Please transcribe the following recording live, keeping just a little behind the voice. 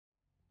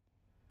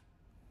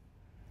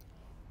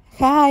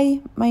Hi,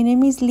 my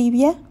name is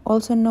Libia,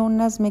 also known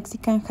as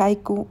Mexican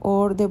Haiku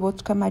or the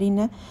Vodka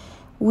Marina,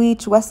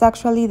 which was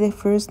actually the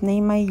first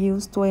name I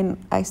used when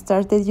I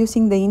started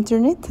using the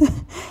internet.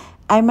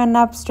 I'm an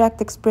abstract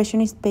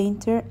expressionist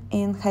painter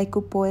and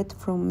haiku poet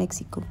from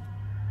Mexico.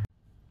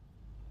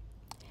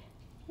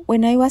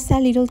 When I was a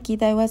little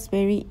kid, I was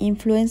very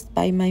influenced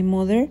by my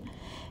mother.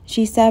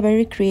 She's a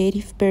very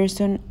creative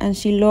person and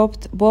she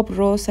loved Bob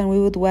Ross, and we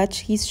would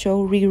watch his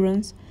show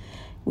reruns.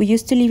 We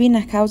used to live in a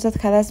house that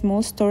had a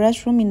small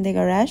storage room in the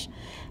garage,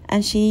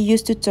 and she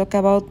used to talk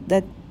about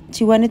that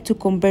she wanted to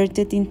convert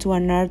it into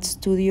an art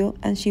studio,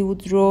 and she would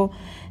draw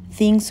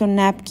things on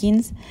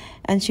napkins,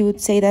 and she would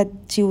say that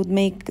she would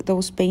make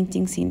those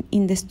paintings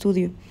in the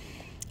studio.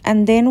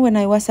 And then when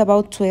I was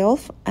about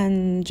 12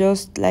 and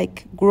just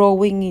like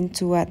growing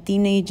into a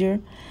teenager,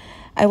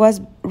 I was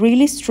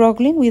really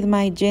struggling with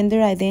my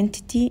gender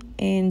identity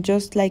and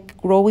just like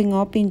growing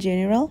up in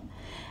general.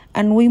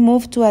 And we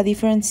moved to a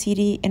different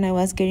city and I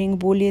was getting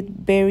bullied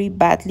very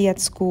badly at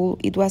school.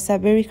 It was a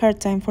very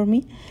hard time for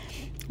me.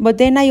 But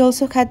then I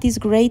also had this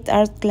great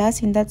art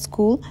class in that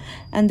school,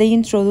 and they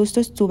introduced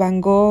us to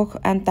Van Gogh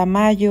and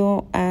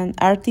Tamayo and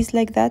artists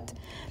like that.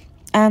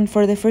 And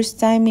for the first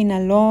time in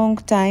a long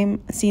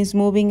time, since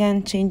moving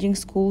and changing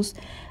schools,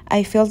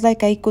 I felt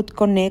like I could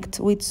connect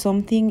with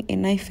something,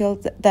 and I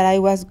felt that I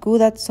was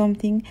good at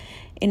something,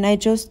 and I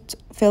just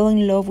fell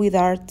in love with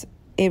art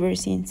ever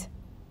since.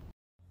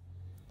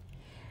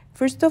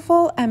 First of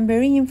all, I'm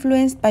very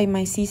influenced by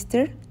my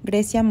sister,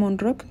 Grecia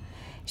Monrock.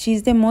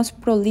 She's the most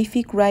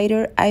prolific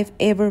writer I've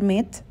ever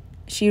met.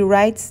 She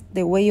writes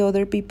the way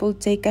other people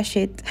take a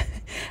shit.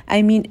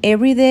 I mean,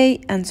 every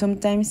day and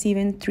sometimes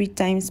even 3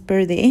 times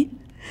per day.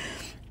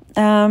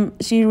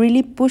 She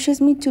really pushes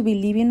me to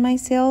believe in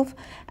myself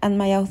and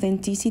my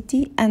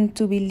authenticity, and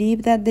to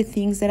believe that the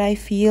things that I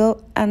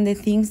feel and the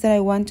things that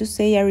I want to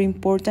say are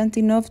important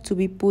enough to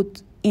be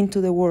put into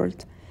the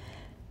world.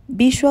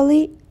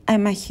 Visually,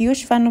 I'm a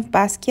huge fan of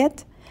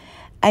Basquiat.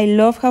 I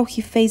love how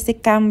he faced the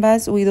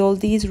canvas with all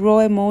these raw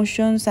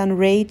emotions and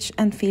rage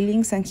and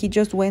feelings, and he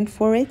just went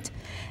for it.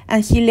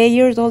 And he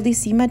layered all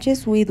these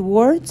images with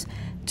words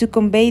to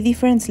convey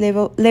different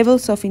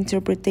levels of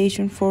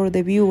interpretation for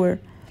the viewer.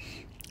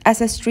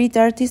 As a street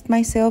artist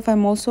myself,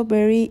 I'm also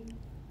very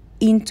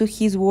into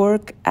his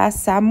work as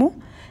Samo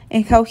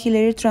and how he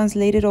later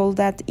translated all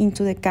that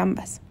into the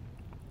canvas.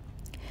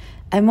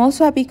 I'm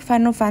also a big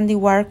fan of Andy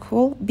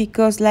Warhol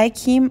because, like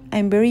him,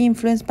 I'm very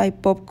influenced by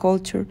pop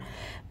culture.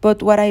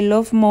 But what I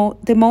love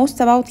the most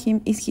about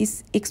him is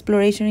his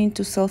exploration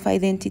into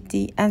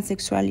self-identity and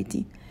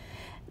sexuality.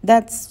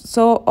 That's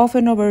so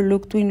often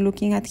overlooked when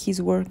looking at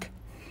his work.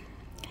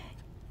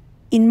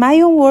 In my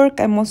own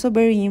work, I'm also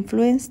very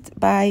influenced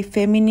by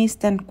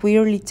feminist and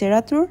queer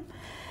literature.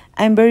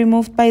 I'm very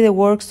moved by the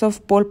works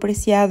of Paul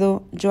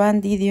Preciado,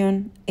 Joan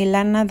Didion,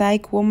 Elana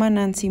Dykewoman,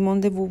 and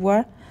Simone de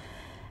Beauvoir.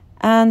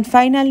 And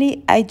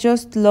finally, I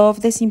just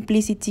love the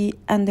simplicity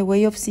and the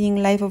way of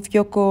seeing life of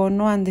Yoko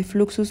Ono and the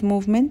Fluxus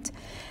movement.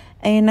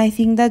 And I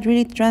think that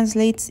really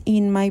translates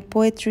in my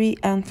poetry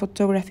and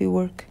photography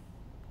work.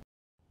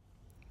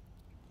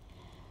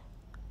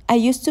 I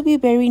used to be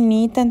very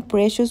neat and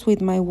precious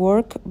with my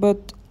work,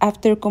 but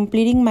after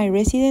completing my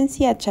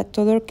residency at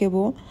Chateau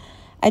d'Orquebeau,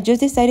 I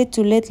just decided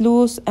to let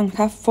loose and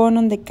have fun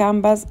on the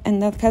canvas,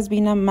 and that has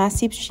been a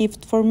massive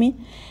shift for me.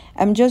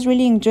 I'm just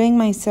really enjoying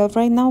myself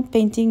right now,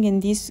 painting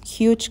in these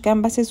huge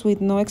canvases with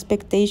no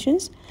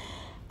expectations.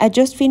 I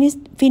just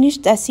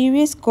finished a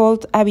series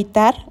called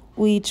Habitar,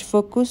 which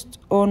focused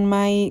on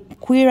my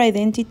queer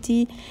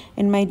identity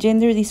and my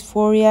gender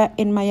dysphoria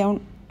and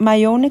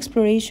my own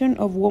exploration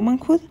of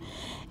womanhood.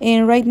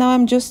 And right now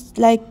I'm just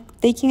like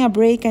taking a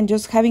break and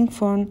just having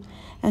fun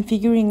and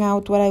figuring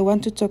out what I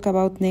want to talk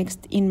about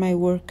next in my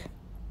work.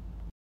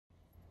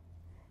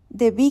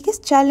 The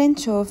biggest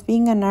challenge of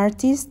being an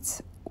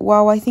artist,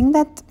 wow, I think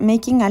that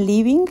making a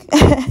living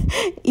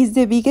is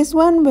the biggest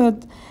one,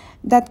 but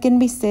that can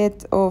be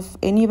said of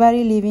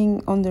anybody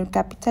living under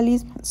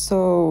capitalism.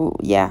 So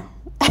yeah,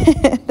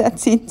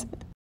 that's it.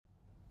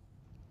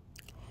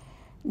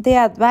 The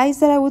advice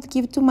that I would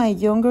give to my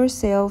younger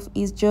self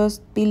is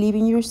just believe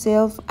in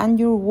yourself and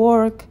your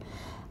work,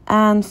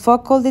 and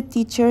fuck all the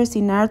teachers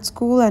in art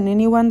school and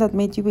anyone that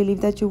made you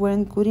believe that you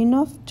weren't good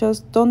enough.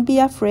 Just don't be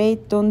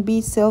afraid, don't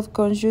be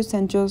self-conscious,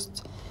 and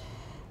just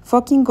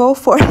fucking go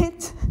for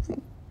it.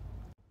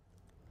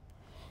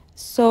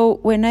 So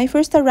when I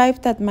first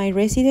arrived at my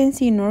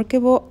residency in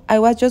Orquebeau, I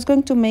was just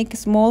going to make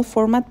small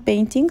format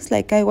paintings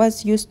like I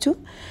was used to.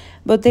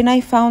 But then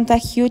I found a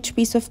huge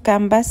piece of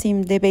canvas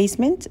in the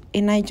basement,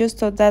 and I just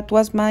thought that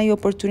was my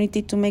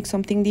opportunity to make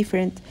something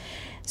different.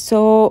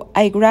 So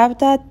I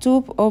grabbed a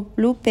tube of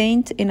blue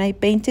paint and I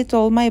painted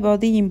all my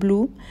body in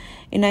blue,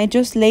 and I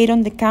just laid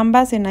on the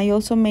canvas, and I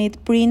also made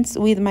prints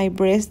with my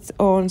breasts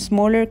on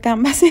smaller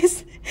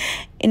canvases.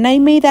 And I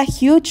made a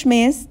huge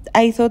mess.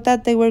 I thought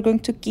that they were going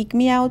to kick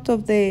me out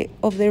of the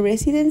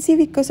residency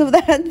because of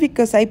that,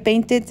 because I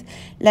painted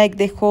like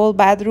the whole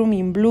bathroom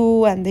in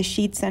blue and the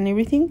sheets and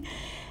everything.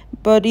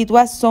 but it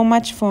was so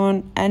much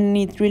fun, and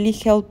it really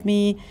helped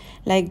me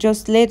like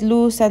just let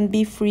loose and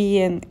be free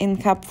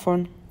and have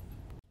fun.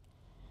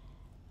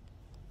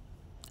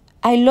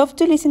 I love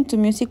to listen to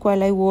music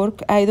while I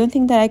work. I don't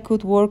think that I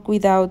could work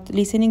without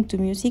listening to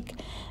music.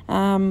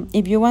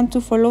 If you want to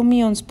follow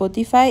me on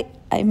Spotify,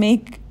 I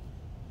make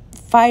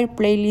fire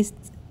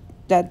playlists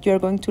that you're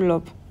going to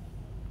love.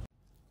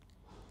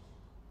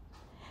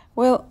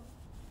 Well,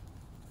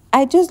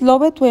 I just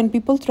love it when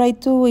people try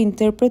to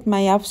interpret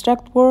my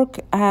abstract work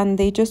and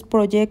they just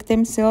project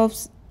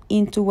themselves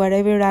into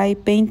whatever I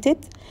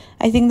painted.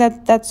 I think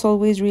that that's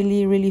always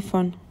really, really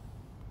fun.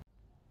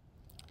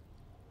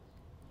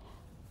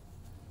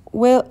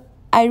 Well,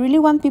 I really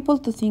want people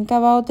to think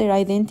about their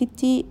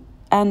identity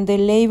and the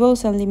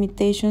labels and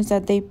limitations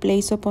that they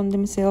place upon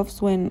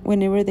themselves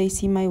whenever they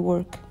see my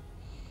work.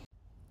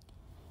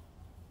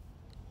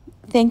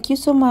 Thank you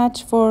so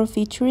much for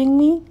featuring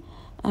me.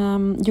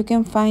 You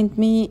can find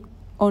me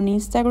on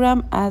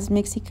Instagram as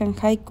Mexican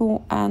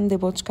Haiku and the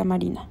Bochka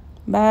Marina.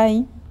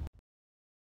 Bye.